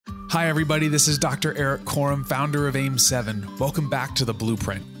Hi, everybody. This is Dr. Eric Corum, founder of AIM7. Welcome back to The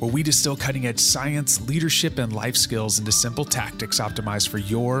Blueprint, where we distill cutting-edge science, leadership, and life skills into simple tactics optimized for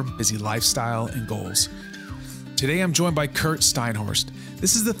your busy lifestyle and goals. Today, I'm joined by Curt Steinhorst.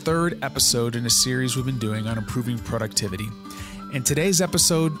 This is the third episode in a series we've been doing on improving productivity. And today's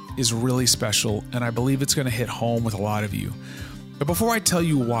episode is really special, and I believe it's going to hit home with a lot of you. But before I tell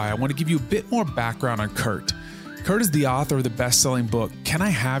you why, I want to give you a bit more background on Curt. Curt is the author of the best-selling book, Can I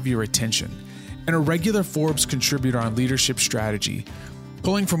Have Your Attention? And a regular Forbes contributor on leadership strategy,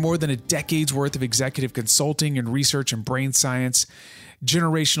 pulling from more than a decade's worth of executive consulting and research in brain science,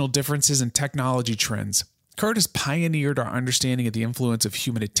 generational differences, and technology trends. Curt has pioneered our understanding of the influence of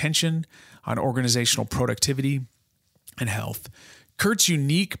human attention on organizational productivity and health. Curt's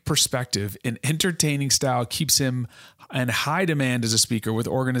unique perspective and entertaining style keeps him in high demand as a speaker with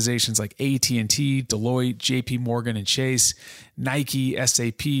organizations like AT&T, Deloitte, JP Morgan and Chase, Nike,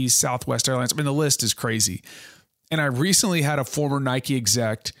 SAP, Southwest Airlines. I mean, the list is crazy. And I recently had a former Nike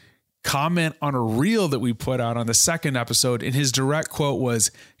exec comment on a reel that we put out on the second episode, and his direct quote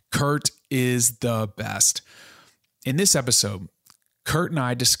was, "Curt is the best." In this episode, Curt and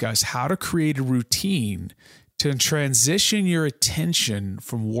I discuss how to create a routine to transition your attention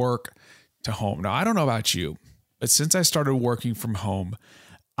from work to home. Now, I don't know about you, but since I started working from home,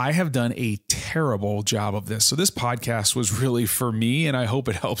 I have done a terrible job of this. So this podcast was really for me, and I hope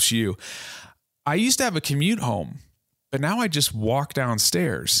it helps you. I used to have a commute home, but now I just walk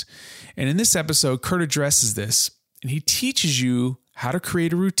downstairs. And in this episode, Curt addresses this, and he teaches you how to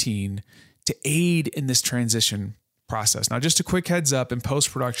create a routine to aid in this transition process. Now, just a quick heads up, in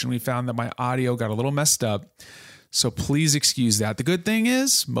post-production, we found that my audio got a little messed up, so please excuse that. The good thing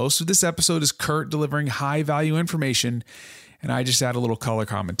is, most of this episode is Curt delivering high-value information, and I just add a little color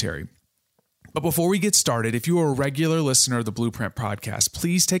commentary. But before we get started, if you are a regular listener of the Blueprint podcast,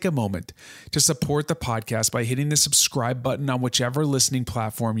 please take a moment to support the podcast by hitting the subscribe button on whichever listening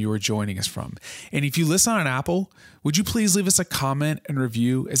platform you are joining us from. And if you listen on Apple, would you please leave us a comment and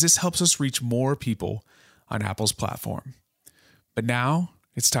review, as this helps us reach more people on Apple's platform. But now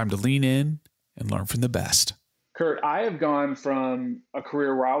it's time to lean in and learn from the best. Curt, I have gone from a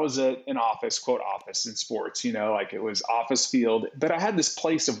career where I was at an office, quote office in sports, like it was office field, but I had this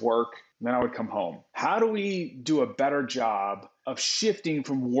place of work and then I would come home. How do we do a better job of shifting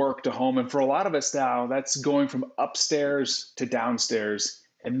from work to home? And for a lot of us now, that's going from upstairs to downstairs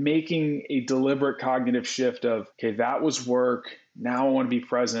and making a deliberate cognitive shift of, okay, that was work. Now I want to be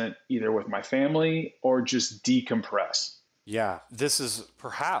present either with my family or just decompress. Yeah, this is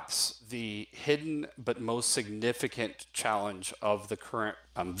perhaps the hidden but most significant challenge of the current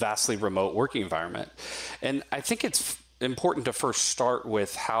vastly remote working environment. And I think it's important to first start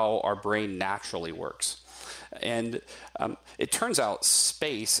with how our brain naturally works. And it turns out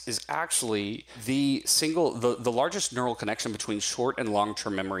space is actually the largest neural connection between short and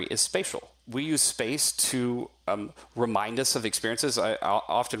long-term memory is spatial. We use space to remind us of experiences. I'll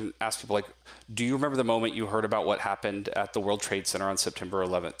often ask people, do you remember the moment you heard about what happened at the World Trade Center on September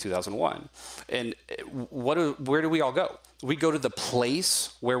 11th, 2001? And where do we all go? We go to the place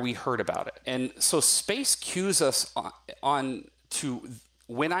where we heard about it. And so space cues us on to,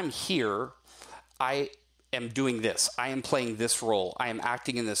 when I'm here, I am doing this. I am playing this role. I am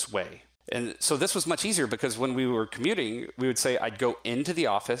acting in this way. And so this was much easier because when we were commuting, we would say I'd go into the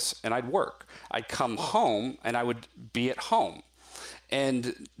office and I'd work. I'd come home and I would be at home.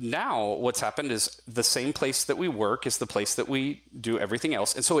 And now what's happened is the same place that we work is the place that we do everything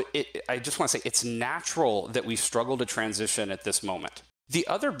else. And so I just want to say it's natural that we struggle to transition at this moment. The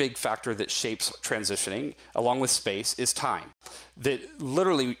other big factor that shapes transitioning, along with space, is time. That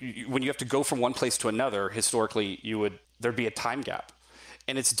literally, when you have to go from one place to another, historically, there'd be a time gap.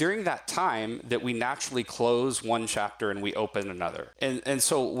 And it's during that time that we naturally close one chapter and we open another. And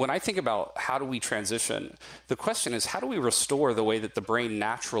so when I think about how do we transition, the question is, how do we restore the way that the brain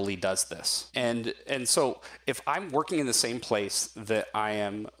naturally does this? And so if I'm working in the same place that I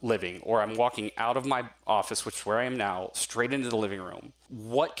am living, or I'm walking out of my office, which is where I am now, straight into the living room,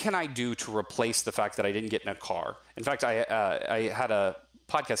 what can I do to replace the fact that I didn't get in a car? In fact, I had a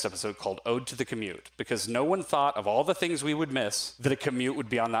podcast episode called Ode to the Commute, because no one thought of all the things we would miss that a commute would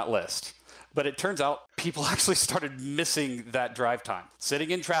be on that list. But it turns out people actually started missing that drive time.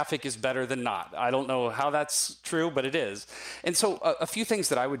 Sitting in traffic is better than not. I don't know how that's true, but it is. And so a few things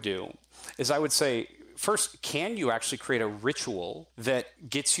that I would do is I would say, first, can you actually create a ritual that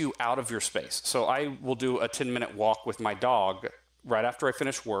gets you out of your space? So I will do a 10-minute walk with my dog right after I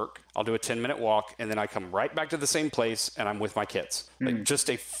finish work. I'll do a 10-minute walk, and then I come right back to the same place, and I'm with my kids. Like just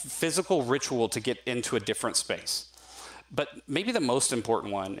a physical ritual to get into a different space. But maybe the most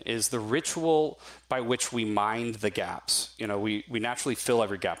important one is the ritual by which we mind the gaps. We naturally fill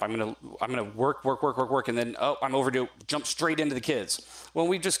every gap. I'm gonna work, and then, I'm overdue, jump straight into the kids. Well,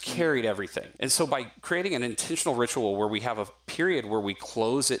 we just carried everything. And so by creating an intentional ritual where we have a period where we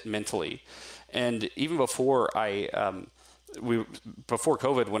close it mentally, and even before before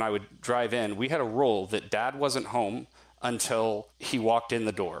COVID, when I would drive in, we had a rule that Dad wasn't home until he walked in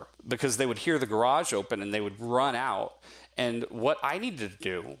the door, because they would hear the garage open and they would run out. And what I needed to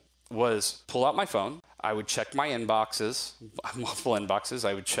do was pull out my phone. I would check my inboxes, multiple inboxes.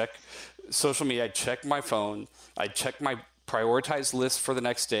 I would check social media. I'd check my phone. I'd check my prioritized list for the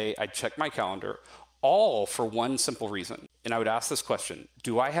next day. I'd check my calendar, all for one simple reason. And I would ask this question: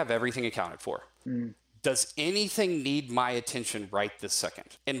 do I have everything accounted for? Does anything need my attention right this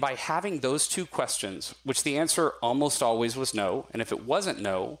second? And by having those two questions, which the answer almost always was no, and if it wasn't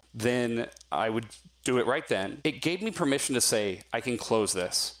no, then I would do it right then, it gave me permission to say, I can close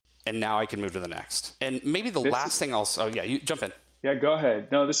this, and now I can move to the next. And maybe the last thing you jump in. Yeah, go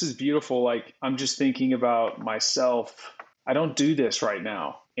ahead. No, this is beautiful. Like, I'm just thinking about myself. I don't do this right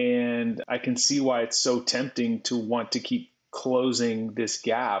now. And I can see why it's so tempting to want to keep closing this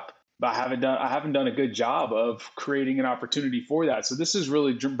gap. But I haven't done a good job of creating an opportunity for that. So this is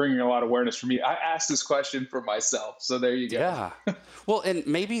really bringing a lot of awareness for me. I asked this question for myself. So there you go. Yeah. Well, and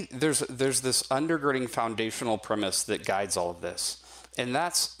maybe there's this undergirding foundational premise that guides all of this. And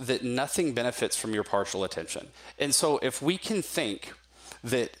that's that nothing benefits from your partial attention. And so if we can think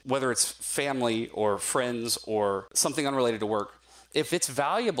that whether it's family or friends or something unrelated to work, if it's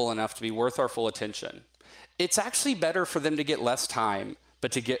valuable enough to be worth our full attention, it's actually better for them to get less time,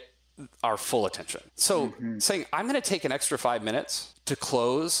 but to get our full attention. So saying, I'm going to take an extra 5 minutes to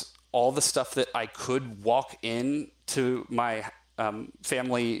close all the stuff that I could walk into my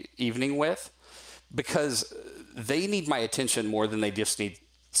family evening with, because they need my attention more than they just need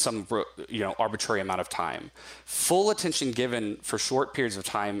some arbitrary amount of time. Full attention given for short periods of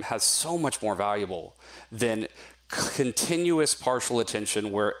time has so much more valuable than continuous partial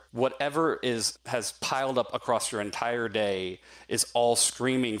attention, where whatever has piled up across your entire day is all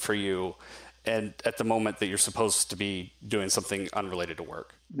screaming for you, and at the moment that you're supposed to be doing something unrelated to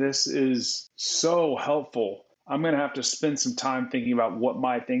work. This is so helpful. I'm going to have to spend some time thinking about what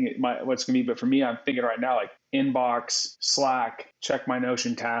what's going to be. But for me, I'm thinking right now, like inbox, Slack, check my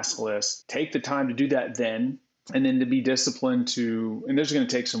Notion task list, take the time to do that then. And then to be disciplined and there's going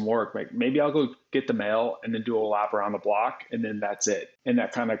to take some work. Like maybe I'll go get the mail and then do a lap around the block, and then that's it. And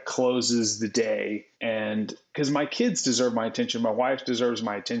that kind of closes the day. And because my kids deserve my attention, my wife deserves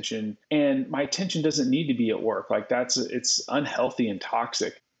my attention, and my attention doesn't need to be at work. Like it's unhealthy and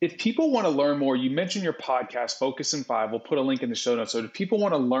toxic. If people want to learn more, you mentioned your podcast, Focus in 5. We'll put a link in the show notes. So if people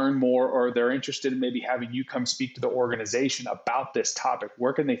want to learn more, or they're interested in maybe having you come speak to the organization about this topic,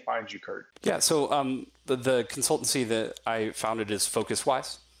 where can they find you, Curt? Yeah, so the consultancy that I founded is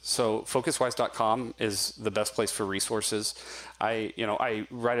FocusWise. So focuswise.com is the best place for resources. I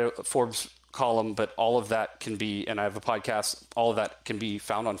write a Forbes column, but all of that can be, and I have a podcast, all of that can be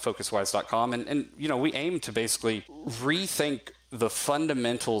found on focuswise.com. And we aim to basically rethink the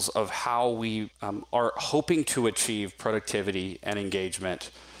fundamentals of how we are hoping to achieve productivity and engagement.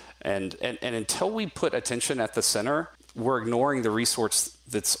 And until we put attention at the center, we're ignoring the resource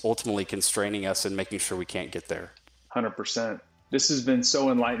that's ultimately constraining us and making sure we can't get there. 100%. This has been so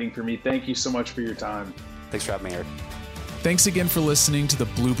enlightening for me. Thank you so much for your time. Thanks for having me, Eric. Thanks again for listening to the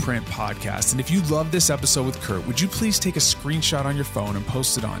Blueprint Podcast. And if you love this episode with Curt, would you please take a screenshot on your phone and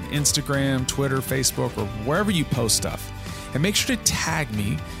post it on Instagram, Twitter, Facebook, or wherever you post stuff? And make sure to tag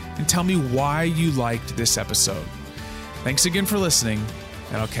me and tell me why you liked this episode. Thanks again for listening,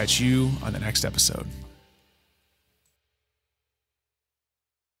 and I'll catch you on the next episode.